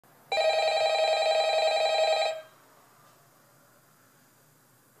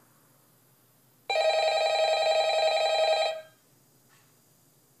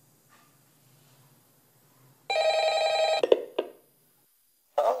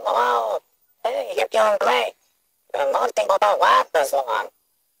doing great. Most people don't last this long.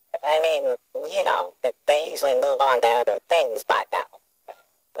 I mean, you know, they usually move on to other things by now.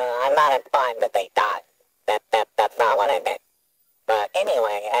 I'm not implying that they died. That's not what I meant. But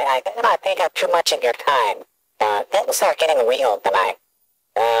anyway, I think I take up too much of your time. Things are getting real tonight.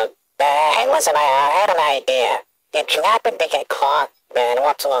 Hey, listen, I had an idea. If you happen to get caught and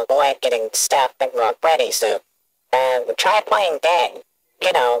want to avoid getting stuffed into a Freddy suit, try playing dead.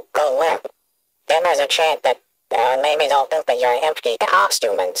 You know, go limp. Then there's a chance that maybe they'll think that you're an empty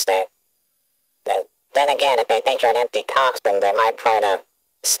costume instead. Then again, if they think you're an empty costume, they might try to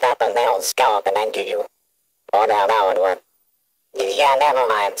stuff a nailed skeleton into you. Or that would work. Yeah, never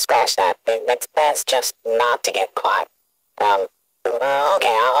mind. Scratch that. It's best just not to get caught.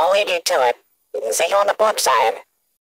 Okay, I'll leave you to it. See you on the flip side.